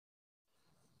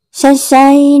say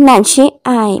say nạn sĩ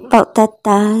ai bảo ta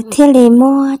ta thiên lý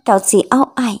mua trâu gì áo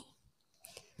ai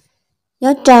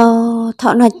nhớ trâu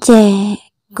thọ nó chè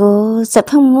cô sập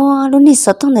không mua lúc này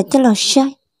sợ tung là cho lò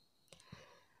say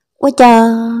ôi cha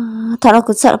thọ nó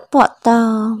cũng sợ bỏ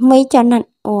tao mấy cho nạn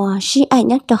ủa sĩ ai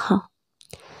nhớ trâu họ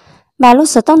bà lúc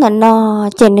sợ tung là nó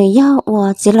chè nữ yêu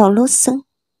ủa chỉ lò lúc sưng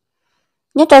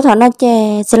nhớ trâu thọ nó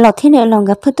chè chỉ lò thiên này lòng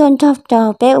gặp phơi tuôn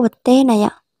trâu bé ủa tê này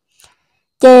ạ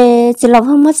chè chỉ lò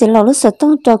không mất chỉ lò lúc sợ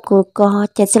tung trâu của cò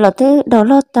chè chỉ lò thứ đầu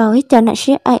lo tàu hết cho nạn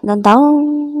sĩ ai nó đau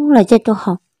là cho trâu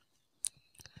họ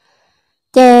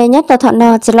chè nhát tao thọ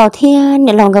nào chỉ lò thiên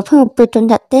để lòng gặp phương bị trốn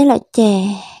đặt té lại chè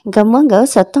gặp muốn gỡ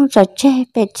sợ tung trò chè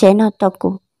bị chè nó tao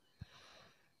cụ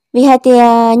vì hai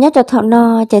tia nhát tao thọ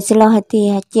nào chè chỉ lò hai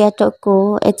tia chè tao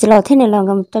cụ chỉ lò thiên để lòng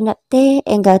gặp trốn đặt té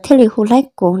em gỡ thiên lý hù lái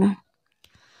cụ nè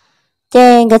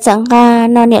chè gỡ chẳng ga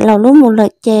nó nè lòng lúc một lời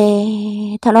chè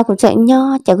thọ nào cũng chạy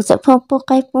nho chè cũng chạy phong bố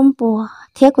cái bún bùa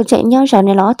thiết cũng chạy nho rồi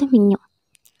này ló tới mình nhọ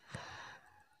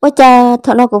ôi cha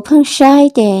thọ nào cũng phương sai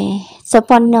chè sợ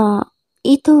bọn nó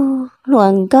ít tu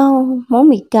luận câu món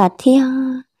mì cà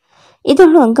thiên ít tu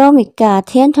luận câu mì cà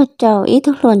thiên cho trâu ít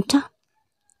tu luận cho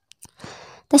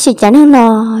ta chỉ chán hơn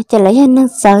nó chỉ lấy hơn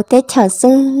sợ tết chờ sư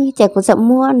chỉ cũng sợ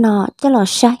mua nó cho lò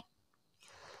say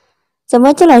sợ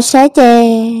mua cho lò say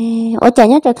chè ở chả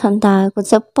nhất là thần tài cũng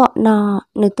sợ bỏ nó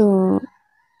nữ tụ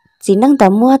chỉ năng tờ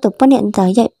mua tụ bắt điện tờ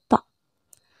dạy bỏ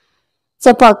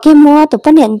sợ bỏ kia mua tụ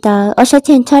bắt điện tờ ở sai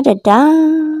trên cho để đá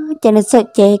chả là sợ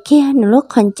chè kia nó lúc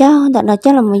còn trao đã nói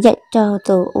cho là một dạy trò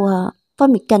tụ bao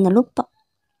mì cần là lúc bỏ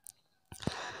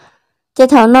chè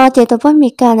thảo no chè tụ bao mì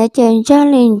cần để chè ra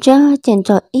liền ra chè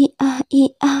trò i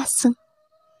a sưng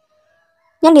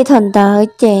nhắc đi thần tờ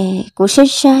chè của sai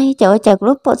sai chè ở chè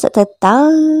lúc bỏ sợ thật tớ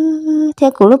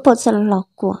theo của lúc bỏ sợ lọt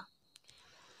của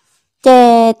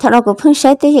chè thảo no của phương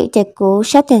sai tới dự chè của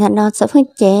sát thì thảo no sợ phương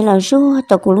chè là rua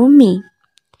trò của lúa mì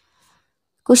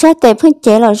cú sa tệ phân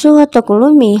chế là rua cho cú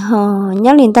lúa mì hò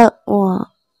nhớ liền tao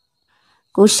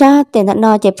cú sa tệ là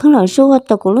nọ chế phân là rua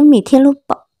cho cú lúa mì thiên lúc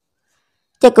bỏ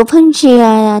chế cú phân chia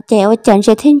chế ở trận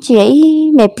chế thiên chế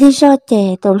mẹ bây giờ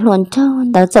chế tụi luồn cho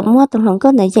đào chậm mua tụi luồn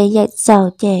có này dạy dạy giàu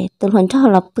chế tụi luồn cho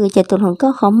lập bự chế tụi luồn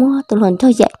có khó mua tụi luồn cho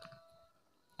dạy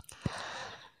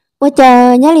ôi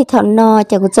trời nhớ liền thằng nọ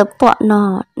chế cú chậm bỏ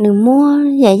nọ nửa mua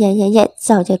dạy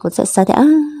giàu chế cú chậm sao thế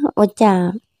ôi trời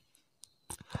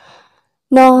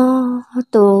nó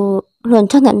tụ luôn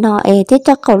cho nhận nó ấy thế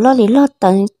cho cậu lo lý lo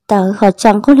tờ họ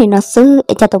chẳng có lý nó xứ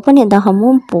ấy cho tụi bọn này họ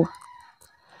muốn bùa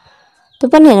tụi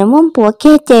bọn này muốn bùa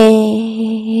kia chè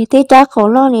thế cho cậu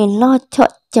lo lý lo cho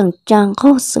chẳng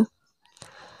khó xứ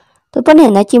tụi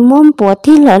bọn này chỉ muốn bùa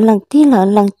thi lỡ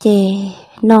lần chè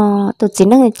nó tụi chỉ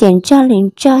năng chèn cho liền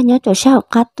cho nhớ cho sao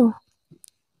cắt tu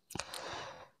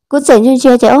cứ dậy như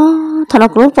chưa chè thằng nó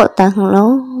cũng vợ tàng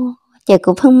lâu chị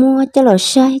cũng không mua cho lò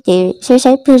sai chị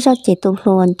sai bây giờ chị tụt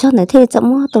luồn cho người thế chậm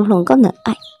mua tụt luồn con nữa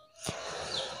ai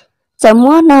chậm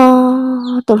mua nó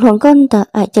tụt luồn con tờ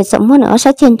ai chị chậm mua nữa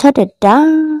sáu trên cho để đá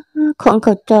khoảng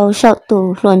cầu trâu sợ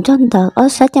tụt luồn cho tờ ở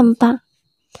 630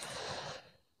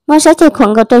 mua sáu chị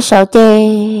khoảng cầu trâu sợ chị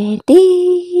tí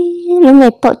lúc mày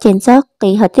bỏ tiền ra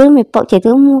kỳ họ tiêu mày bỏ chị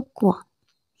tiêu mua của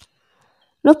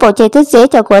lúc bỏ chạy tới dễ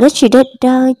cho quả đất chỉ đất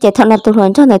đâu chạy thằng nào tụi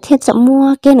hồn cho này thiết chậm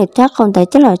mua kia này chắc không thấy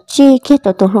chắc là chi kia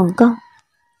tụi hồn câu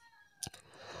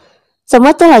giờ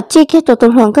mất chắc là chi kia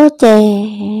tụi hồn câu chạy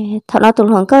thằng nào tụi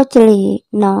hồn câu chạy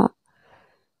nó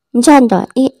chân đó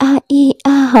i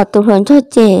a họ tụi hồn cho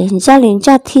chạy ra liền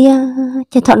ra thia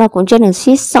chạy thằng nào cũng trên đường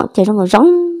xí sọng chạy trong một giống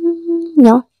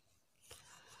nhau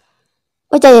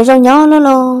ôi trời rồi nhỏ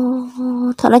lo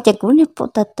thằng nó chạy cũng đi bộ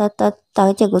tờ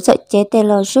chạy cũng sợ chạy tê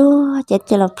lo rua chạy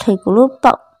là thầy của lúc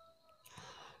bọc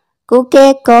cú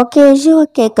kê có kê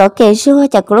rua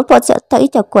chạy của lúc bọc sợ tới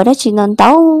chạy của đó chỉ non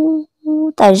táo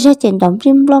tại ra trên đầm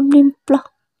rim blom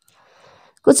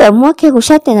cú sợ mua kê cú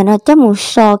sát tiền là nó chắc một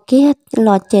sò kia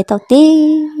lò chạy tàu tí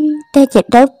tê chạy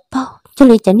đớp bao cho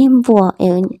li chạy niêm vùa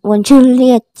quần chưa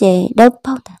lia chạy đớp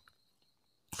bao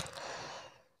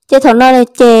chế thằng nó là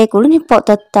chế cú lên bỏ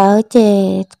tờ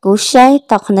chế cú sai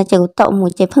tọt là chế cú tọt một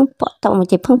chế phăng bỏ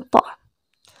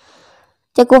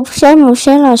chế cú sai một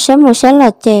sai là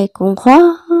chế cũng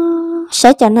khó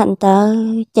sai cho nặng tờ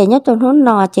chế nhớ trong nó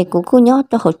nọ chế cú nhớ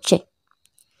cho hậu chế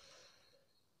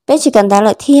bé chỉ cần ta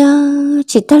lại thia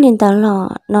chỉ ta liền ta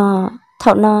nọ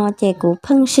thọ nọ chế cú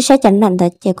phăng sai cho nặng tờ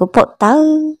chế cú bỏ tớ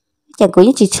chế cú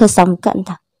chỉ chưa xong cận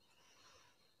tờ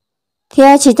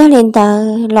thia chỉ ta liền ta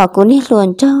lọ của ni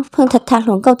luồn cho phương thật thà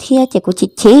luồn câu thia chỉ của chị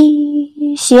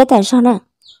xía tại sao nè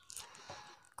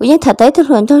của những thật tới thật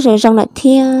luồn cho rồi rong lại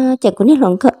thia chỉ của ni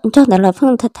luồn cho là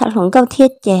phương thật thà luồn câu thia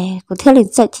chè của thia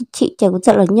liền sợ chị chè của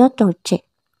sợ là nhớ trò chè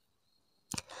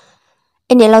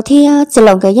em để lâu thì chỉ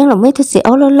lòng cái dân lòng mấy thứ gì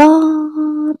áo lo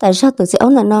tại sao tụi chị áo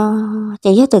là nó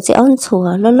chỉ cho tụi chị áo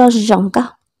chùa lo rộng cao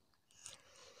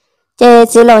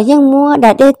chỉ lòng dân mua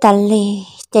đã đê tàn lì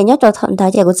chỉ nhớ cho thuận thảo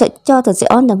chỉ cũng sẽ cho tụi chị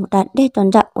áo là một đã đê toàn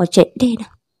rộng ở trên đê nè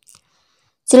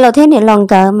chỉ lòng thế này lòng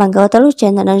cả mà cái tới lúc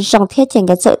trên là nó rộng thế chẳng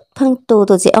cái sự phăng tù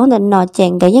tụi chị áo là nó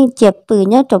chẳng cái dân chẹp bự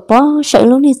nhớ cho bó sợi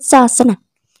lúc này xa xí nè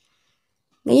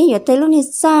cái gì tới lúc này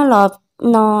xa là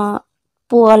nó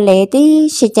bùa lệ tí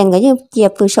chỉ chẳng cái gì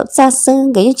chẹp bự sọc xa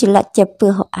xương cái gì chỉ là chẹp bự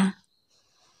họ à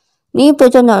nếu bự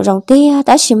cho nó rộng tí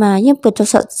đã chỉ mà nhưng bự cho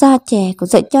sọc xa chè cũng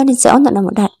sẽ cho nên sẽ nó là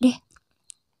một đạt đi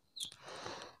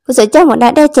cũng sẽ cho một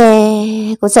đạt đây chè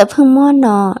cũng sẽ phương mua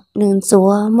nó nương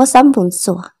xùa mua sắm bùn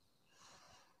xùa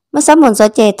mua sắm bùn xùa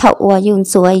chè thậu dùng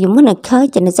xùa dùng muốn là khơi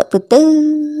chè nó sẽ bự tư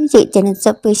dự chè nó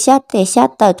sẽ bự sát để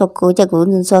sát tờ cho cụ chè cụ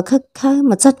nương xùa khơi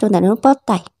mà rất cho nó bó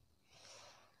tay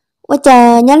quá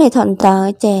cha nhớ lại thuận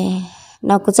tờ chè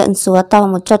nó cũng giận xúa tao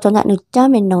một cho nó được cha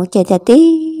mình nấu chè chè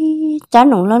tí cha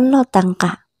nấu lo tăng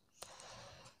cả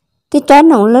tí cha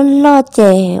nấu lo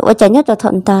chè quá cha nhớ cho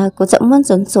thuận tờ cũng giận muốn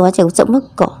giận xúa chè cũng giận mất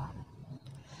cỏ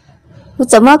cũng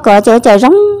giận mất cỏ chè chè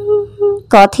rong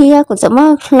cỏ thia cũng giận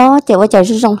mất lo chè quá chè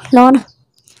rong lo nè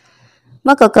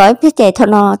mất cỏ cỏ biết chè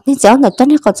thằng nó tí cháu nó chắc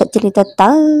nó còn giận chỉ tờ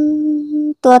tớ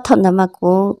tôi thằng nào mà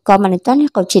cũng có mà nó chắc nó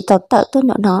còn chỉ tờ tớ tôi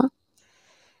nó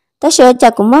ta sợ cha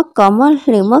cũng mất có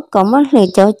mất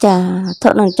cho cha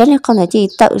thật là chắc là con là chỉ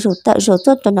tự rồi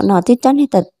tốt cho nó thì chắc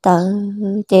là tự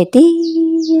để tí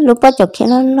lúc bắt chợt khi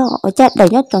nó ở cha đời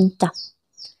nhất tròn trọc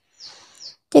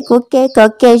cái của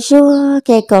cái rua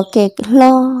cái có cái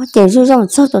lo cái rua rong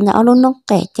sao tụi nó luôn nó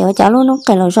kẹt cha luôn nó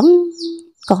kẹt là giống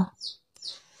còn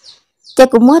cha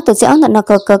cũng mất tụi sẽ nó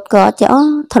có cha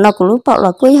thật là cũng lúc bảo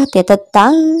là quý thì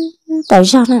tự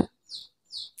ra nè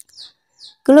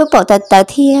cứ lúc bỏ tại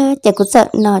thì chị cũng sợ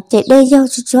nó chị đây dâu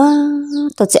cho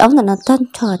tôi sẽ ống là nó thân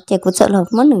thọ chị cũng sợ là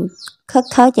món đừng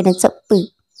khá chị nên sợ bự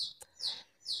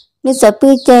nên sợ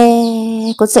bự chị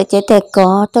cũng sợ chị tệ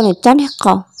có cho nên chán hết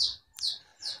còn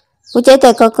cũng chị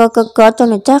tệ có cho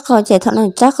nên chắc không chị thật là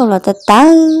chắc không là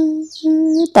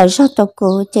tại sao cho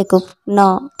cô chị cũng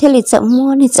nó thế thì sợ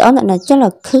mua nên sợ là nó chắc là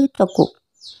khứ cho cô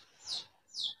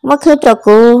mà khứ cho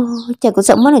cô chị cũng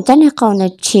sợ món này chán hết còn là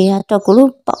chia cho cô lúc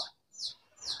bỏ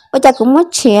ở cha cũng mất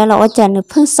trẻ là ở cha nó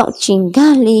phân sọng trình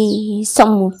ga li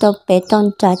xong một tàu bé ton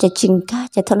trà cha trình ga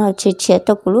cha thằng nào trẻ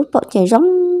tàu của lúc bọn trẻ giống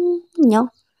nhau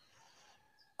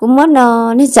cũng mất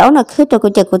nó nên dẫu là cứ tàu của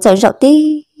cha của cha rộng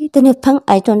tí tên này phân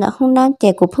ấy cho nó không nan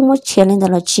trẻ của phân mất trẻ lên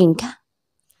là trình ga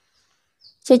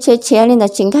trẻ lên là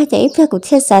trình ga cha ít phải của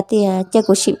thiết xã thì cha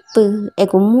của ship bự ấy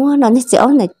cũng mua nó nên dẫu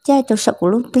là cha cho sợ của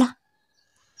lúc la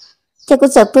cha cũng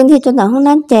sợ bưng thì cho nó không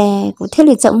nan chè cũng thế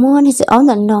là sợ mua thì sợ áo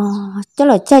là nó cho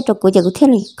là cha cho của cha cũng thế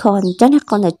là còn cho nó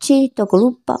còn là chi cho của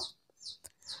lúc bảo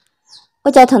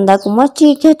ở cha thằng đó cũng mất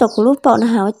chi cái cho của lúc bảo nó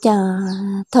hảo cha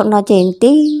thằng nó chèn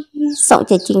tí sợ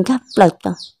chè chinh gấp lại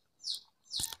rồi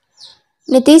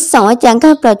nếu tí sợ chàng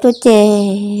gấp lại cho chè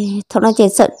thằng nó chè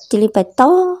sợ chỉ đi bài to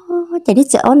chè đi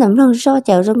sợ áo nằm rong ro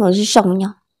chè rong ngồi rong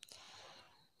nhau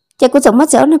chị cũng chẳng mất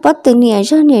dẻo nó bắt từ nè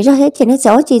ra hết chị nó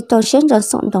dẻo chị tôi xén rồi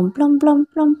sọn đồng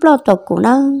plom tàu của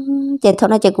nó chị thôi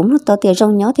nó chị cũng tàu tiền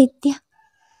rong nhỏ thì tiếc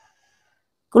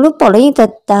cũng lúc bỏ lấy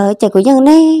tờ chị cũng dân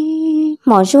này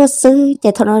mỏ rùa sư chị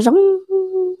thôi nó giống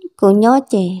của nhỏ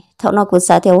chị thôi nó cũng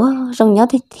xả tiền rong nhỏ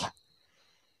thì tiếc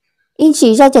in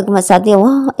chỉ ra chị mà xả tiền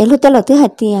ấy lúc tới là thứ hai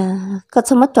tiền có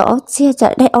sao mất chỗ xe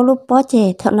chạy đây ông lúc bỏ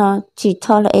chị thôi nó chỉ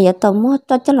thôi là ấy tàu mua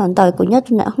cho chất lượng tàu của nhỏ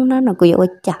tụi nó không nói nó cũng yêu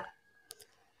chả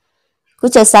cô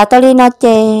chạy xa tao đi nó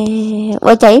chè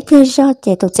ở chạy phía sau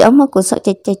chè tụt dẻo mà cô sợ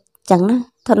chè chẳng nữa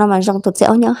thôi nó mà rong tụt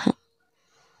dẻo nhớ hả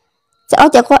dẻo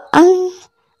chè qua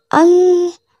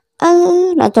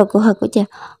nó cho cô hơi cô chè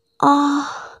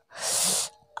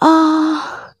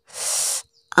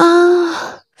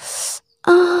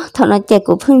thôi nó chè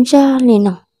cô phun ra liền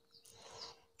nào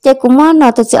chè cô má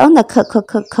nó tụt dẻo là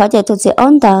khờ chè tụt dẻo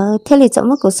đó thế thì dẻo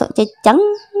mà cô sợ chè trắng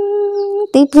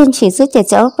tí bên chỉ giữ chè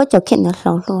dẻo có cho kiện là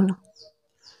lòng luôn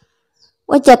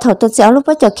ôi cha thầu tôi giáo lúc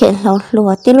bắt giờ kiện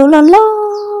lùa tí lú lo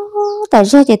tại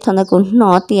sao chị thằng này cũng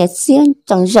nọ tiệt xiên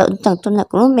chẳng rợn chẳng tuần là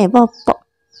cũng mẹ bao bộ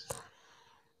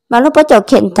mà lúc bắt giờ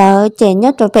kiện tờ chị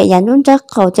nhớ rồi bị dàn luôn ra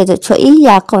khẩu chị được cho ý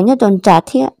già khẩu nhớ đồn trả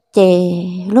thiệt chị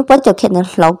lúc bắt giờ kiện là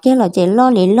lẩu kia là chị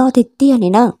lo thì tiền này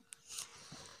nè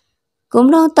cũng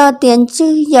lo to tiền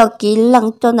chứ giờ kỳ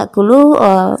lăng cho là cũng lú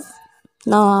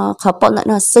nó khó bọn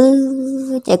nó sư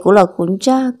chị cũng là cũng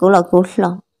cha cũng là cũng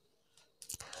lòng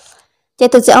chị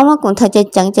tôi sẽ ông cũng thấy chị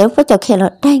chẳng chị phải cho khe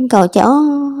là đang cầu cháu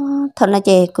thật là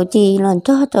chị của chị lần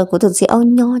cho rồi của tôi sẽ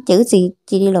ông nho chữ gì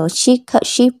chị đi là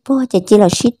ship bó chị chỉ là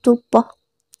ship tu bó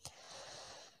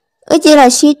ở chỉ là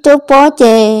xí trâu bó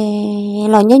chè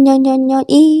là nhớ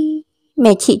ý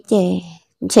mẹ chị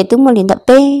chè tôi muốn liền tập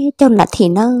bé trong là thì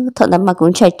nó thật là mà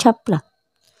cũng chạy chấp là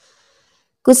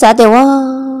cứ xã đều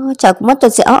chả cũng mất tôi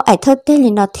sẽ ai thất thế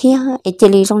liền nó thia ấy chỉ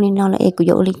li trong liền nó là ấy của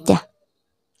dỗ liền chả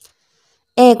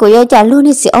ấy của dỗ chả luôn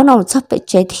đi sẽ nó sắp bị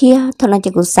chạy thia thật là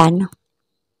chỉ của sản nó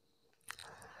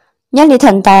nhớ đi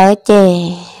thần tài chè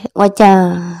và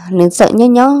chả nửa sợ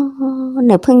nhớ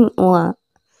nửa phun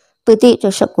bữa tiệc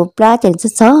cho sợ của plá trên rất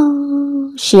rõ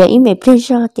xỉa ý mẹ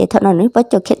pleasure chè thật là nếu bắt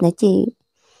cho kết là chị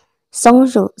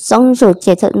xong rồi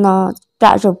chè thật nó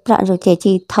bạ rồi chè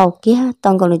chị thầu kia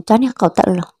toàn còn được chán hết cậu tận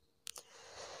rồi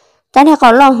chán hết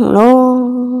cậu lo nó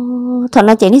thật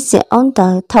là chè đi sẽ on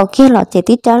tờ thầu kia là chè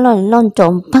tí trả lời lon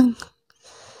trộm băng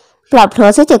lạp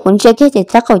lúa sẽ chè cũng chè kia chè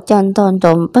chắc cậu chọn toàn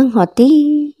trộm băng họ tí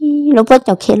lúc bắt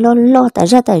cho kia lo tại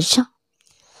sao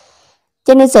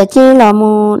cho nên giờ chi là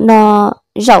một nó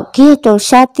rau kia trâu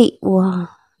sa tị của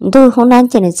tôi không ăn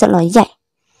cho nên sợ nói dạy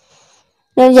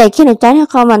nên dạy khi này trái nó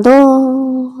không mà tôi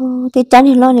thì trái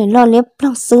này lo liếp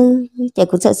lo sư chạy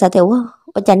cũng sợ thiếu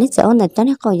và trái này sợ là trái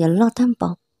nó còn giờ lo tham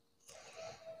bảo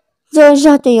rồi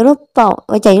cho lúc bảo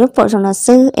và chạy lúc bảo rồi là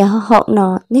sư ở họ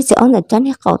nó nên sợ là trái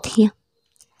này cầu thiên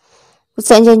cũng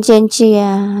sợ trên chia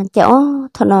chéo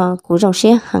thằng nó cũng rong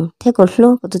xe hằng thế còn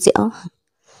luôn của tôi chéo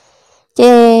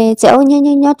chè chéo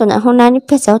nhớ tuần nào hôm nay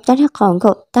biết chéo trái nó còn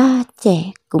cậu ta chè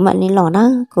cũng mà lên lò nó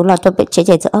cũng là cho bị chè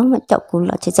chéo mà chậu cũng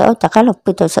là chè chéo chắc cái lộc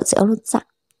bị tôi sợ chéo luôn sao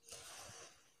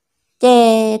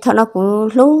chè thằng nó cũng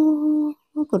lúc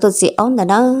của tôi chéo là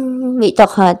nó bị độc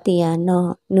hại thì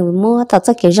nó nửa mua tao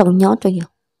sẽ cái rồng nhỏ tôi hiểu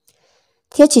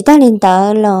thế chỉ ta lên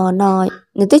tờ lò nó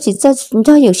nếu tôi chỉ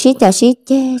cho nhiều xí chả xí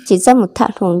chè chỉ ra một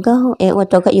thằng hồn câu em ở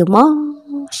trong cái nhiều mó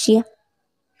xía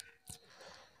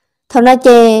thằng nó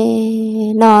chè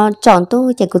nó chọn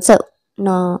tôi chè cũng sợ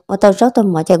nó ở tàu rau tàu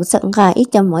mỏ chè cũng sợ gà ít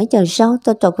cho mỗi giờ rau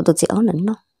tôi cho của tôi sẽ ổn định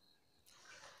nó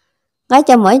gái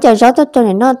cho mỗi giờ rau tôi cho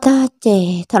này nó ta chè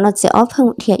thằng nó sẽ ốp hơn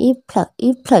thì ít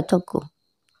lợi cho cụ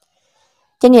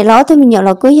cho nên lo thôi mình nhận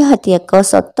là cuối giờ thì có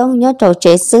sợ tông nhớ trầu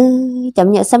trẻ sư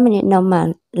chậm nhận sao mình nào mà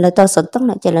lời tao sợ tông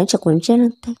lại chè lấy cho cuốn trên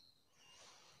lên thế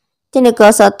cho nên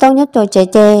có sợ tông nhớ trầu trẻ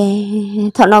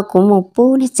thằng nó cũng một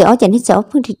bú đi sẽ chè đi sẽ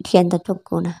phương thì thiền ta cho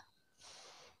cụ nè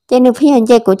cho nên phía anh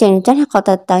của chàng chắc là có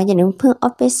tài cho nên phương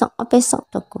ốp bê sọng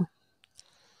cho cô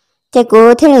chàng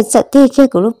của thế là sợ thi khi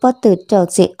của lúc bắt từ trò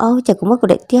gì chàng cũng mất của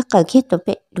đại tiết cả khiết rồi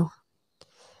bệ đủ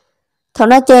thằng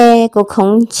nó chàng của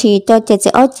không chỉ cho chàng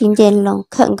sẽ chính chàng lòng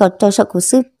khẩn cầu cho sợ của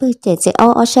sư bư chàng sẽ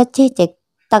ở sát chê chàng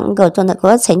tặng cầu cho nó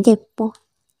có sánh chàng bố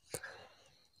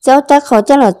cháu ta khó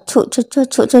chắc là chụp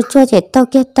chàng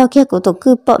tao kia của tổ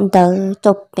cư bọn tờ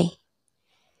chụp bể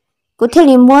cụ thể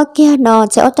là mua kia nó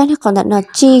sẽ ở trên còn là nó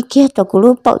chi kia cho cụ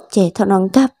lúc bậu trẻ thằng nó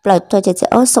gấp lại cho trẻ sẽ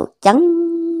ở sổ trắng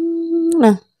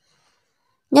nè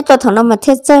nhất là thằng nó mà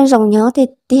thiết dân rồng nhớ thì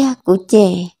tia cụ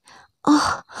trẻ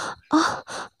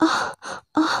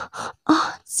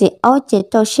sẽ ở trẻ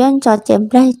cho xuyên cho trẻ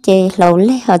play trẻ lâu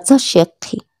lê ở cho sẹt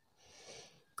thì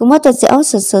cũng mất cho sẽ ở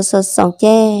sờ sòng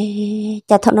trẻ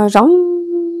cho thằng nó giống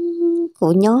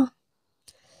cụ nhớ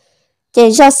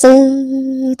chị ra sư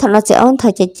thằng nó sẽ ôn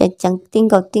thời chị chẳng tin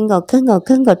cầu cứ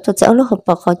ngồi cho sẽ lúc học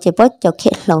bậc họ chị bớt cho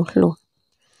khẽ lẩu luôn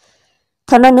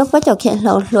thằng nó nước bớt cho khẽ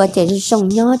lẩu luôn chị rong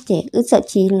nhó chị ước sợ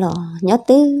chị lò nhó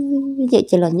tứ vậy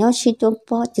chị lò nhó suy tôi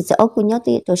bớt chị sẽ ôn của nhó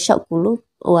tứ tôi sợ của lúc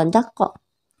uốn đắc cọ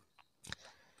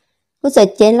cứ sợ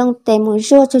chị long tè mùi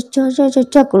rua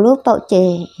cho của lúc bậu chị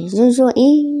rua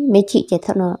ý mấy chị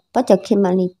thằng nó bớt cho khi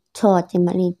mà đi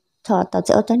cho tao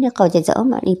sẽ ôn cho cầu chị sẽ ôn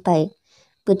mà đi bài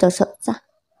bữa tao sợ ra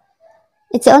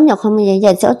sẽ nhỏ không bây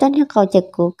giờ sẽ tránh hết câu chuyện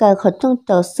của cả khởi trong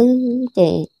trò sư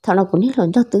để thằng nào cũng biết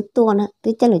lần cho tứ tua nè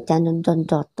tứ chân được chán đòn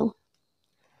trò tu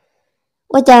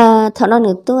bây giờ thằng nào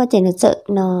nữa tua chỉ là sợ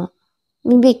nó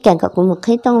mình bị cảnh của một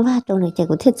cái trong va trong này chỉ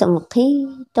có thiết sợ một cái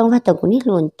trong va tàu cũng biết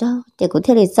luôn cho chỉ có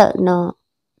thiết là sợ nó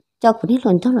cho cũng biết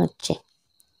luôn cho là trẻ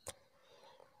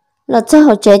là cho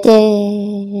họ trẻ thì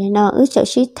nó ước sợ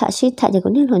suy thả thì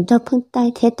cũng biết luôn cho phương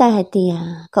tay thế tay hay thì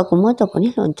cậu cũng muốn cho cũng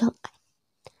biết luôn cho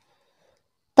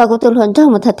tao cũng tự luận cho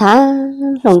một thật thà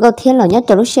lòng câu thiên là nhất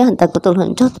cho lúc xưa hẳn tao cũng tự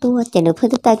luận cho tôi chỉ được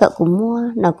phương tay cậu cũng mua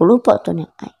nào cũng lúc bỏ cho này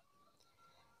ai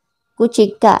cũng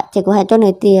chỉ cả chỉ có hai cho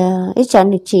này thì ít cho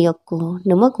được chỉ ở cô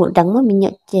nếu mà cô đắng mà mình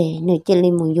nhận trẻ nếu chỉ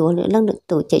lên một dùa nữa lăng được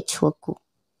tổ chạy chùa cô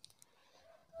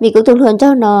vì cũng tự luận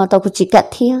cho nó tao cũng chỉ cả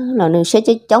thiên là nếu sẽ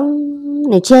chơi chống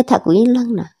nếu chơi thà cũng yên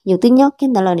lăng nè nhiều thứ nhóc cái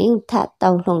nào là nếu thà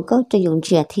tao lòng câu cho dùng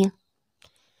trẻ thiên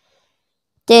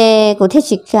chè cũng thiết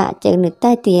chỉ cả chè được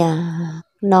tay thì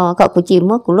nó cậu cũng chỉ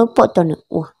mua cũng lúc bỏ cho nữa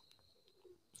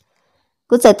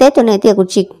cũng giờ tết tuần này thì cũng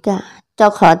chỉ cả cho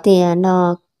khó thì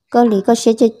nó có lý có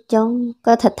sẽ cho chồng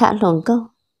có thật thà lòng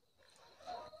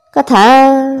có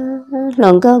thả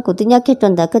lòng câu của tôi nhớ cái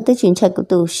tuần đó có tới chuyện chạy của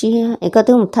tôi xia ấy có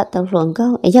tới một thật tao lòng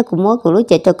câu ấy chắc cũng mỗi của lúc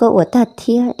chạy cho có ở ta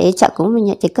thia ấy chắc cũng mình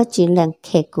nhận chỉ có chuyện làm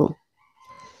khe của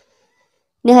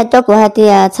nếu hai cháu của hai thì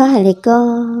sao hai lý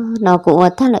có nó cũng ở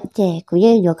ta lại trẻ của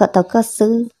như vừa có tao có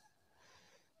sư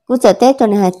cú giờ tết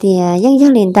tuần hai thì dân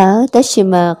dân liền đó tới khi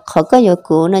mà khó có nhiều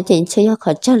của nó chỉ chơi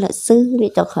khó cho là sư bị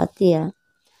cho khó thì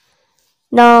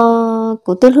nó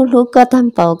cũng tới lúc có tham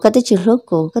bảo có tới chuyện lúc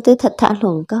của có tới thật thà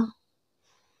lòng câu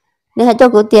nếu hai cháu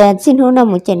của tiền xin hôm nào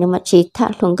một chén nữa mà chỉ thả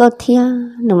xuống câu thia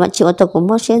nữa mà chịu tôi cũng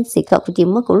mua sen gì cậu chỉ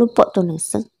mua của lúc bỏ tôi nửa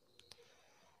xứ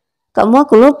cậu mua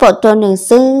của lúc bỏ tôi nửa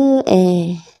xứ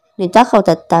người ta không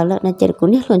thật tao lại là chỉ của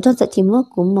nét luôn cho chỉ mua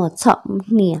của một sọm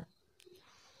nè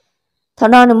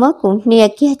thằng đó nó mua của nè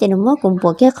kia chỉ nó mua của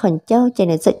bộ kia khẩn châu chỉ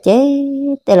nó sợ chế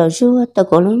để lo rua tôi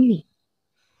của lớn mì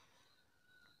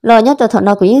lo nhớ tôi thằng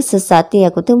nào của những sự xả tiền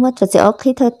của tôi mất cho sẽ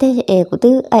khi thôi tê của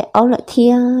tôi ai áo lại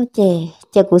thia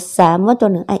chè của xả mất tôi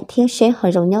nữa ai thia sẽ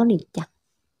hỏi rồng nhau đi chặt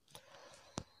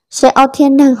sẽ áo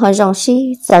thiên năng hỏi rồng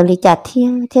si giờ đi chặt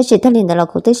thia chỉ thân liền là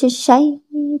của tôi sẽ say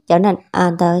cho nên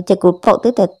ta chè của bộ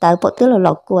tôi tại bộ tôi là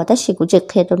lọ của ta chỉ của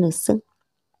trực hệ tôi nữa xưng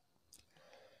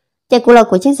chè của lọ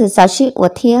của trên sự xả si của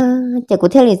thia chè của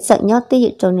thia liền sợ nhau tí dụ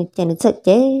cho nên chè nó sợ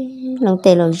chế lòng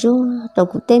tè lòng rua đầu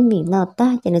của tên mình nào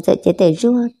ta chè nó sợ chế tè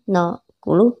rua nó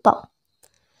của lúc bọng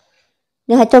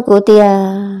nếu hai cháu của tia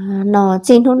nó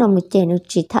xin hôm nào một chè nó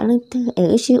chỉ thả lên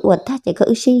ở xí uất thắt chỉ có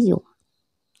xí dụ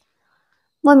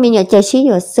mỗi mình nhớ chè xí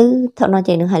dụ sư thọ nó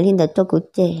chè nó hai linh cho của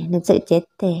chè nó sợ chết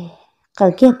tè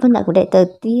còn kia phân đại của đại tờ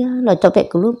tia là cho bé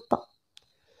của lúc bọc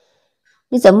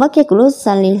bây giờ mất kia của lúc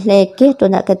san lì lê kia rồi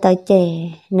lại cái tờ chè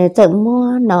nó sợ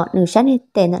mua nó nó sáng hết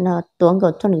tè nó tuồng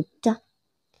gọi cho nó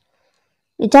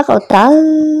chắc ở ta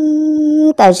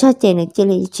tại sao chị này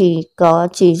chỉ có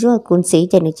chỉ rua cuốn sĩ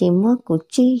chị này chỉ mất của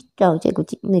chi rồi chị của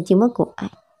chị này chỉ mất của ai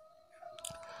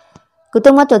của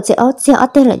tôi mất rồi sẽ ở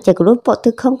tên là chị của lúc bộ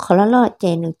tôi không khó lo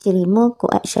chị này chỉ mất của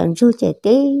ai sợ rua chị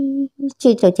tí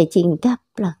chi cho chị chỉ gấp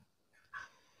là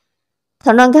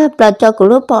thằng nó gấp là cho của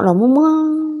lúc bộ là muốn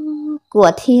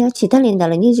của thia chỉ ta liền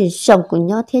là như gì sống của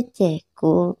nhau thiết trẻ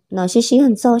của nó xí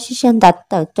hơn so xí hơn đặt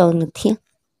tờ tròn được thiên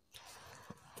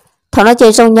thằng nó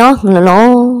chơi xong nhó là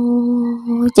nó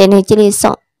chơi này chơi đi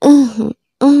xong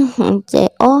chơi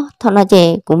thằng nó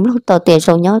chơi cũng lúc tàu tiền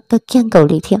xong nhó tôi kiêng cầu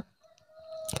đi theo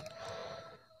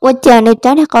qua chơi này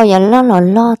trái nó coi giờ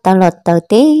lo tao lo tờ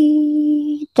tí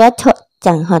trái thôi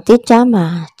chẳng họ tí trái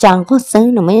mà chẳng có xứ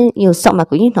nó mới nhiều xong mà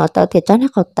cũng như nó tao thì trái nó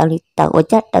còn tao đi tao ở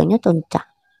trái tao nhớ tồn trả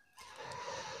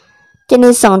cho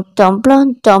nên xong tròn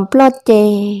plon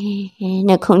chơi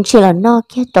này không chỉ là nó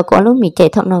kia tao có lúc mình chơi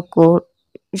thằng nó của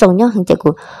rồng nhau hàng chạy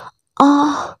của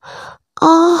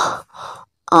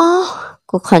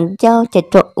của khẩn châu chạy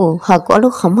trộn họ có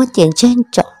lúc không có tiền trên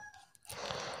trộn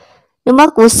nếu mà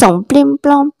của sống plim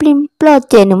plon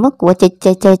chạy nếu mà của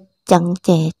chạy chẳng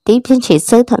chạy tí bên chỉ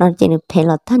sơ thật là chạy được phải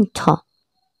là thân trọ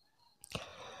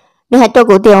nếu hai tôi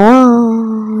của tiểu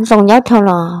rồng nhau thôi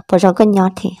là bây giờ cái nhau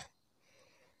thì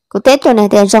của tết rồi này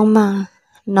thì rồng mà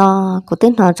nó của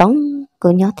tết nó giống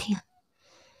của nhau thì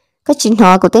cái chuyện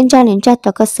họ của tên ra liền ra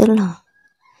cho có sửa lò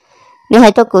nếu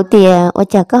hai tôi của tiền ở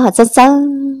chả có họ rất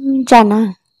ra nè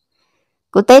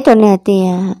của tết rồi nè thì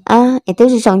em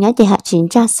tôi rong nhớ thì hạ chuyện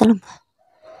ra sao mà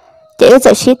chị ơi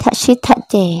giờ shit thật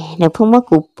chị nếu không mất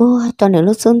của bố cho nếu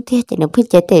lúc xuống tiết chị nếu biết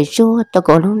chị để rua cho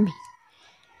cổ luôn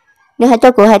nếu hai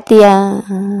tôi của hai tiền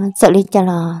sợ đi cho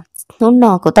là nó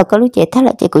nọ của tao có lúc chị thắt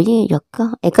lại chị cũng như được có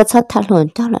em có sát thắt luôn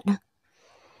cho lại nè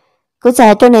cứ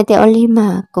dài cho này thì oli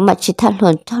mà cũng mà chỉ thắt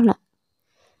luôn cho lại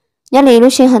nhớ đi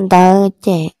lúc sinh hành tờ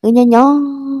trẻ nhớ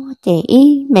trẻ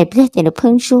ý mẹ biết trẻ được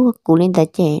phân xua cụ lên tờ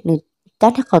trẻ được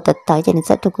tát nó khỏi tờ tờ trẻ được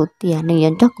sát cho cụ tiền được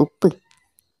nhận cho cụ bự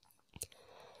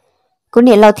cụ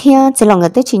này lao thia chỉ lòng người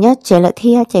tới chỉ nhớ trẻ là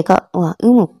thia trẻ có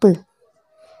một bự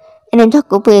em cho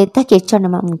cụ bự ta chỉ cho nó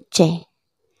mà một trẻ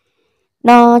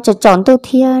nó cho chọn tôi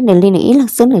thia để liên ý là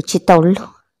xứng được chỉ tàu luôn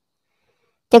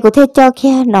trẻ của thế cho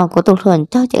kia nó của tụi thuần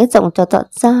cho trẻ rộng cho tọt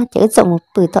ra trẻ rộng một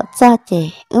bự tọt ra trẻ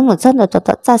một rất là cho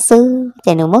tọt ra sư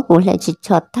trẻ nửa mất của lệ chỉ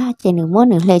chọt ta trẻ nửa mất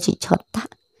nửa lệ chỉ chọt ta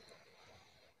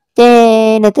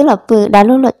trẻ nửa tức là bự đã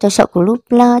luôn luật cho sợ của lúc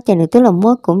la trẻ nửa tức là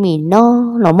mất của mình nó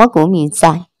mất của mình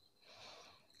dài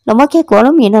nó mất cái của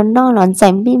nó mình nó là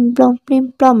dài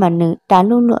plim plom mà nửa đã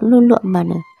luôn luận mà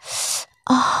nửa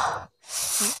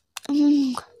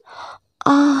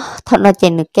thật là trẻ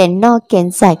được kẻ no kẻ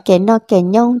dài kẻ no kẻ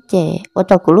nhông trẻ ở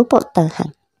trong của lúc bộ tờ hẳn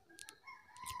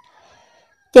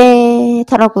trẻ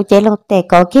thật là của trẻ lòng tè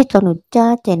có kết cho nó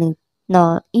cha trẻ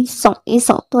nó ít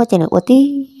sống tua trẻ nó ở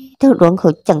tí theo đường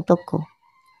khởi chẳng cho cô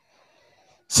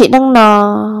chị đang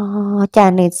nó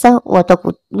chả nên sao và tôi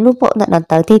cũng lúc bộ nó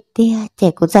tới thì tia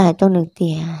trẻ cũng dài cho nửa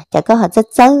tia chả có hạt rất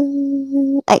sâu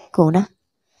ấy của nó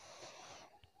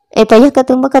em thấy cái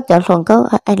thứ mất cái chỗ luôn có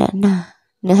ai là nà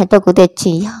nữa hai tôi cũng để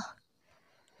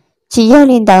chỉ do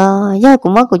lên đó do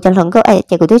cũng mất của cho luôn có ai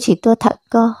trẻ của tôi chỉ tôi thật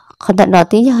có còn thật nó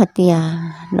tí giờ tia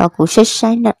nó cũng sẽ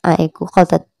sai nó ai cũng khó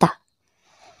thật ta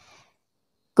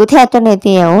cụ theo cho này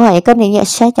thì hỏi cái này nhẹ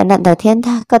sai cho nạn đầu tiên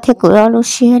ta có thể của nó lúc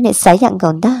xưa này sai dạng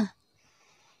còn ta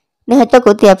nếu tôi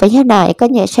cũng tiệp phải thế này có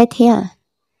nhẹ sai thiệt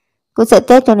cũng sợ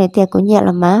tết cho này tiệp cũng nhẹ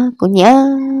là má cũng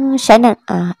nhớ sai nạn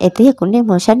ấy thế cũng nên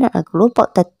một sai nạn của lúc bộ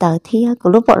tật tờ thì của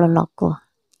lúc bộ là lọt của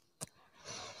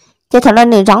cho thằng nó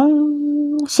nửa rong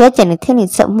xé chạy này thiên này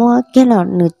sợ mua kia là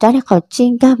nửa trái khỏi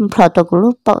chiên cam phở tổ của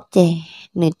lúc bộ chè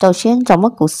nửa tàu xuyên trong mất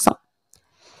cuộc sống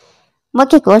mất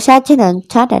cái của sát chứ là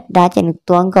sát đã chạy được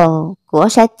tuồng cầu của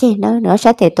sát chết nó nữa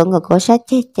sát thì tuồng cầu của sát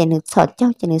chết chạy được sọt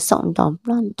châu chạy được sọn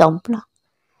đom lo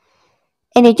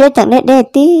em đi chơi chẳng để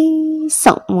tí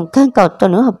sọng một căn cầu tôi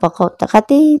nữa học bậc học tất cả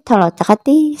tí thằng là tất cả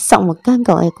tí sọng một căn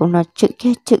cầu ấy cũng là chữ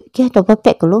kia đồ bắp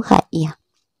bẹ của lúc hại à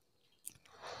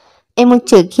em một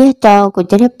chữ kia trâu của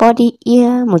chân body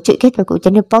ear một chữ kia trâu của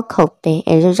chân body khẩu để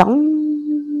em giống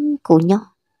của nhau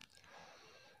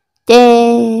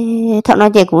thế thằng nó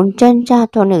chỉ cũng chân ra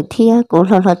cho nửa thia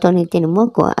cũng lo cho nửa tiền mua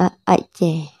của ai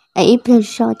chè ai ít hơn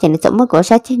so chỉ là sợ mất của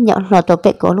sát chết nhỏ lo đồ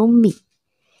bẹ của lúc mì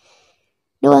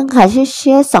nếu anh khai xí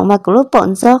xí sống mà cũng lúc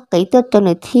bọn gió kỹ tôi cho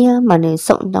người thia mà người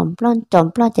sống trồng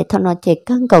plan chỉ thằng nó chỉ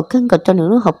cân cầu cho người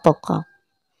lúc học bậc họ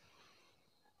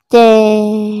chè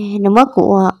nó mất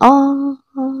của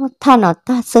tha nó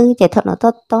ta sư chỉ thằng nó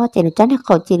to chỉ nó chán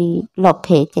khẩu chỉ lọp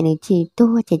hệ chỉ nó chỉ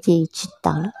tua chỉ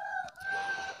tao đó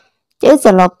chứ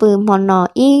giờ lọp bự mà nó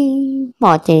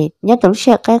mỏ chỉ nhớ tổng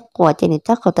xe cái của chỉ nó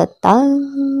chắc khẩu ta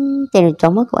chỉ nó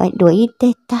trong mất của ai đuổi ít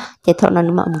tê ta chỉ thằng nó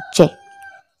mà một trẻ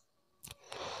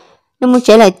nó muốn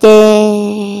chạy lại chè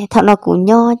thằng nó cũng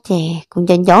nho chè cũng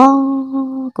cho gió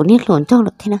cũng nít luồn cho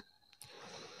được thế nào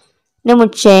nếu một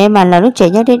trẻ mà là lúc trẻ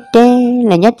nhớ đê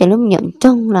là nhớ trẻ lúc nhận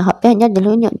trong là họ bé nhớ trẻ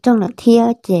lúc nhận trong là thia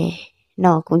chè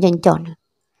nó cũng dành chọn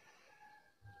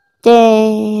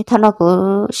chè thằng nó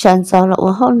cũng sờn sờ là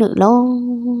uống hậu nữ lâu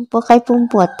bố cái phun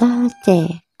bùa ta chè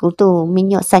cũng tù mình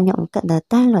nhọ xa nhọ cận là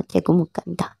ta là chè cũng một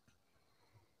cận ta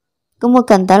cũng một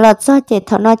cần ta lọt do chị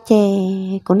thọ nó chị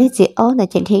cũng đi chị áo là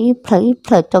chị thấy phơi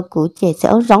cho cụ chị sẽ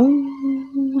áo giống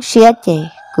xía chị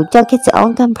cũng cho cái sẽ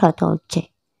áo cam phơi cho chị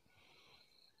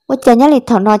và chị nhớ lại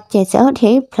thọ nó chị sẽ áo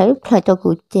thấy phơi cho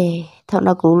cụ chị thọ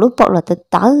nó cụ lúc bộ là từ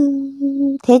tớ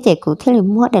thế chị cụ thế là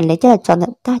mua để lấy cho chọn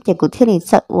ta chị cụ thế là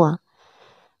sợ ủa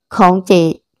không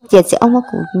chị sẽ áo mất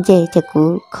cụ chị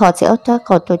cụ khó sẽ áo cho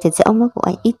còn tôi chị sẽ áo mất cụ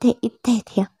ai ít thế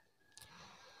thiệt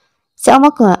sẽ mất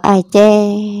của ai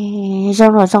chè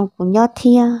rong của nhau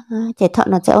thia chè thọ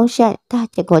nó sẽ sẽ ta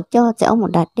chè của cho sẽ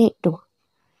một đạt đệ đủ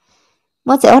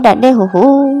mất sẽ đạt đệ hú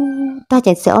ta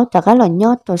chè sẽ trả cái là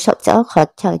nhau rồi sợ sẽ khỏi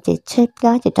chờ chè chết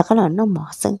cá chè trả cái là nó mỏ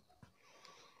sưng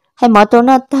hay mỏ tôi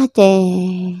nó ta chè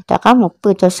trả cái một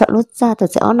bữa cho sợ lút ra tôi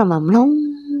sẽ nó mầm lông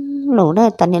lỗ đây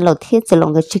ta nên lỗ thiết sẽ lỗ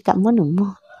người chỉ cảm muốn đừng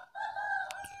mua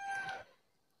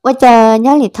bây giờ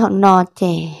nhớ thì thọ nó chè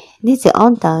đi sẽ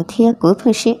on tờ thia của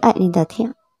phương sĩ ai đi tờ thia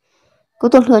của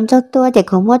tôi luôn cho tôi chỉ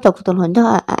không mua cho tôi luôn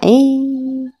cho ai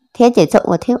thế chỉ sợ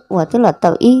của tức là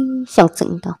tờ y sòng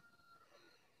sừng tờ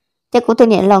chỉ của tôi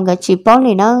nhận lòng cái chỉ bỏ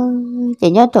này nó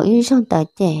chỉ nhớ tờ y xong tờ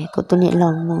trẻ của tôi nhận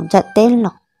lòng một chặt tên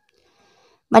lòng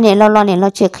mà nhận lòng nhận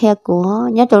lòng chuyện kia của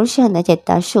nhớ tôi xem là chỉ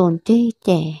ta sồn đi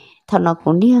trẻ thằng nó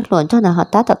cũng đi luôn cho là họ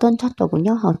ta tập tuân cho tôi cũng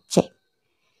nhớ họ trẻ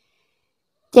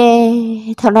chè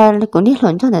thằng nào cũng đi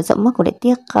luận cho nó rộng mất của đại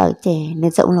tiếc cởi chè nó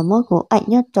rộng là mất của anh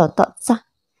nhá trò tọt ra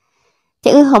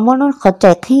chè họ muốn nó khó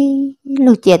chạy khi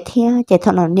lùi chè thia chè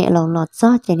thằng nào nhẹ lòng lọt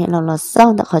do chè nhẹ lòng lọt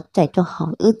sau nó khó chạy cho họ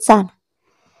ướt ra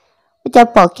chè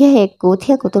bỏ kia hệ cú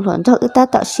thia của tôi luận cho ướt ta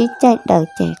tạo xí chạy đời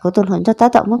chè của tôi luận cho ta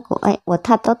tạo mất của anh và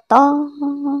tha to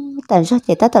tại sao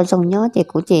chè ta tạo rồng nhó chè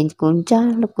của chè cũng cha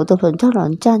lúc của tôi luận cho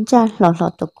lọt cha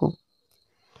lọt tôi cũng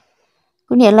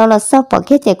cũng nhận lo là sao bỏ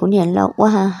cái chạy cũng nhận lo qua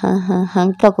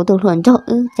hàng cho của tôi luôn cho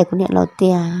chạy cũng nhận lo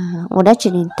tiền ở đó chỉ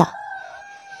nên tạo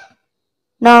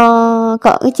nó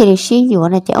có cái chỉ sử dụng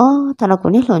là chạy thằng nó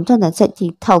cũng nhận luôn cho nó sẽ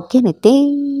chỉ thầu cái này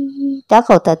tí đã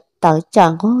cầu tờ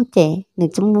chẳng có chạy nên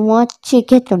chúng mua chi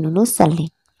kết cho nó nút sạch liền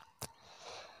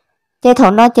chạy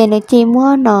thằng nó chạy nó chỉ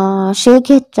mua nó sử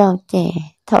kết cho chạy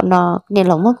thằng nó nhận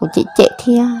lòng mất của chị chạy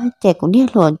thia chạy cũng nhận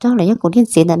luôn cho là nhớ cũng nhận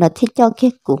gì là nó thích cho kết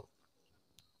của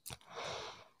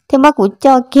thế mà cũng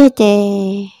cho kia chè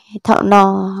thọ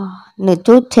nó nửa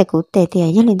chút chè cũng tệ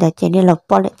thì nhớ lên là chè nên lọc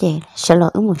bỏ lại chè sợ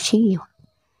lỡ một xíu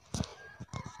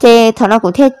chè thằng nó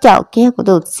cũng theo chậu kia của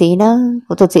tụi chị đó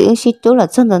của tụi chị xí chú là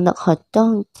chân nó họ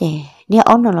cho chè đi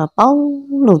ón nó là bao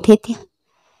lù thế thế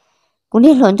cũng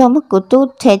đi lớn trong mức của tôi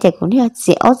chè chè cũng đi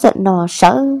chị áo giận nó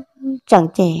sợ chẳng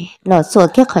chè lò sủa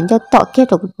kia khẩn cho tọ kia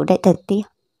rồi của đại thật tia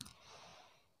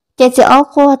chè chị áo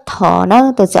qua thọ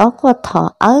nó tụi chị áo qua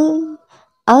thọ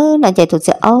là chè tụi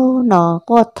chị áo nó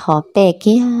qua thọ bè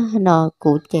kia nó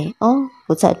cụ chè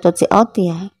của chị tụi chị áo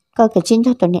tia coi cái chính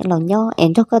cho tụi nhẹ lòng nhau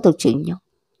em cho các tụi chị nhau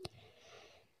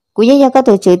cú giờ các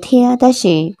tổ chức thia ta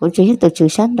chỉ cú chỉ tổ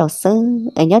chức sáng đầu sớm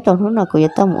ở nhớ trong lúc nào cú giờ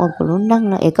tao một cú lúc năng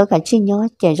là ở có cả chi nhớ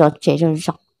chạy rồi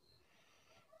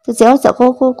tôi sẽ sợ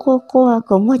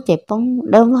cô mua chạy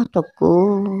bóng đâu mà tổ cú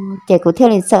chạy cú theo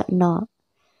lên sợ nó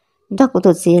đó cú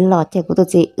tổ chức lọ chạy cú tổ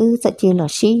chức sợ chi lọ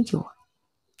xí dụ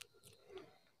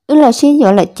lọ xí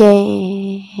dụ lại chạy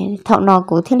thọ nó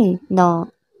cú theo lên nó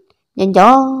nhân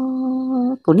gió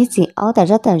cũng đi gì ở tại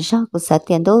rất là sao cũng sợ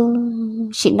tiền đó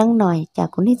chị năng nói chả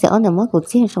cũng đi gì ở nào mới cũng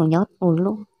riêng xong nhót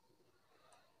luôn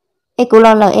em cũng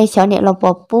lo em sợ nhẹ lo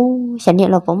bỏ pu sợ nhẹ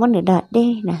lo bỏ mất được đạt đê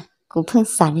nè cũng thương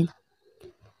sản nè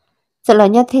sợ là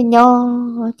nhớ thế nhau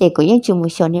chị cũng những chừng một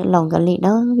sợ nhẹ lòng cái lì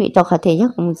đó bị đọc khả thể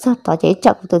nhất cũng sao tỏ chế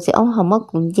chậm của tôi sẽ ông họ mất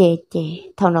cũng dễ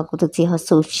chị thằng nào của tôi chỉ họ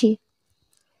sụt chi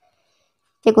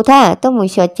chị cũng thấy tôi muốn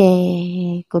sợ chị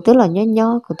cũng tức là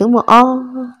nhớ cũng tức một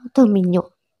tôi mình nhục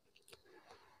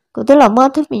cũng tức là mơ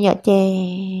thích mình nhớ chè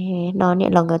nó nhẹ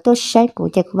lòng cái tôi sai của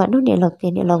chè của bạn nó nhẹ lòng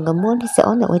thì nhẹ lòng cái muốn thì sẽ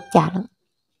ổn được trả lắm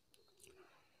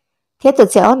thế tôi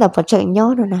sẽ ổn được phải chơi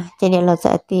nhau rồi nè chè nhẹ lòng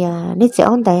sẽ thì nếu sẽ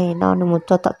ổn đây nó là một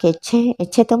trò tạo cái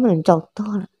chế tới mình trò to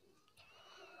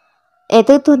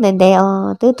tôi này đây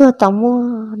tôi tao mua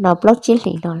nó blog chỉ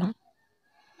lì nó là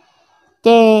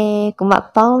chè của mặc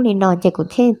bao thì nó chè của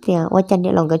thế thì qua chè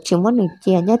nhẹ lòng cái chữ muốn được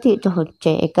chè nhớ thì cho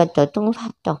chè cái trở tung phát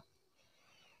trò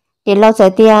thì lâu giờ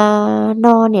thì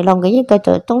nó nè lòng cái gì cái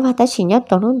chỗ trong phát chỉ nhất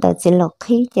trong lúc đó chỉ là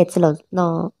khi chỉ là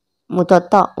nó một tọt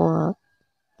tọ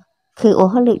คือô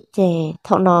hơi lự chè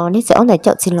thọ nó nên sẽ này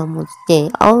chọn chỉ là một chè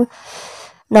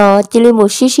nó chỉ là một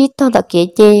xí to đặc kia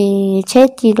chè chết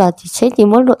chỉ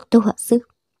muốn lộ tu hạ sức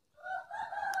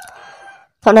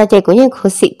thọ này chè của những khổ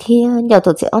sĩ thì nhiều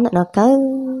tổ sẽ nó cái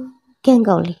kén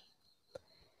gạo lì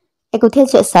em cũng theo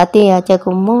chuyện xã tiền chờ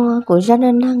cũng mua cũng ra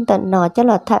nên năng tận nó cho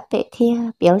là thạch tệ thia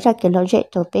biểu ra cái lo dễ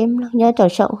tổ bếm nhớ tổ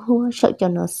sợ hua sợ cho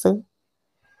nó sướng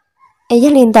em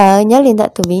nhớ linh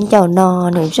từ miếng chầu nò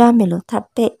nửa ra mình lo thạch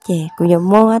tệ chè cũng nhiều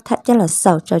mua thạch cho là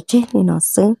sầu cho chết đi nó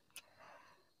sướng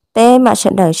té mà sợ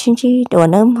đời sinh chi đồ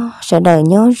nấm sợ đời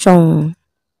nhớ rồng